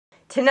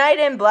Tonight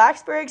in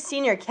Blacksburg,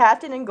 senior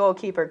captain and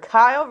goalkeeper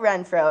Kyle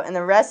Renfro and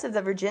the rest of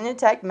the Virginia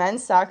Tech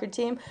men's soccer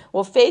team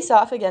will face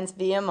off against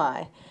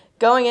VMI.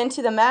 Going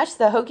into the match,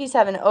 the Hokies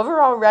have an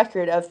overall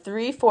record of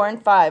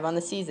 3-4-5 on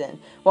the season,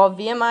 while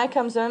VMI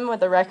comes in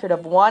with a record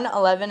of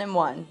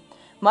 1-11-1.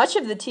 Much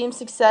of the team's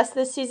success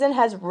this season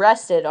has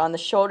rested on the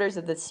shoulders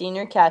of the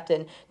senior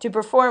captain to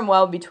perform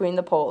well between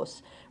the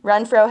poles.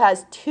 Renfro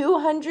has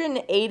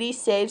 280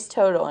 saves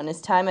total in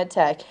his time at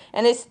Tech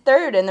and is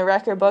third in the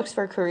record books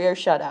for career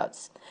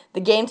shutouts. The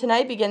game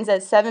tonight begins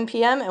at 7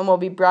 p.m. and will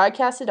be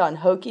broadcasted on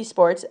Hokie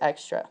Sports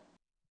Extra.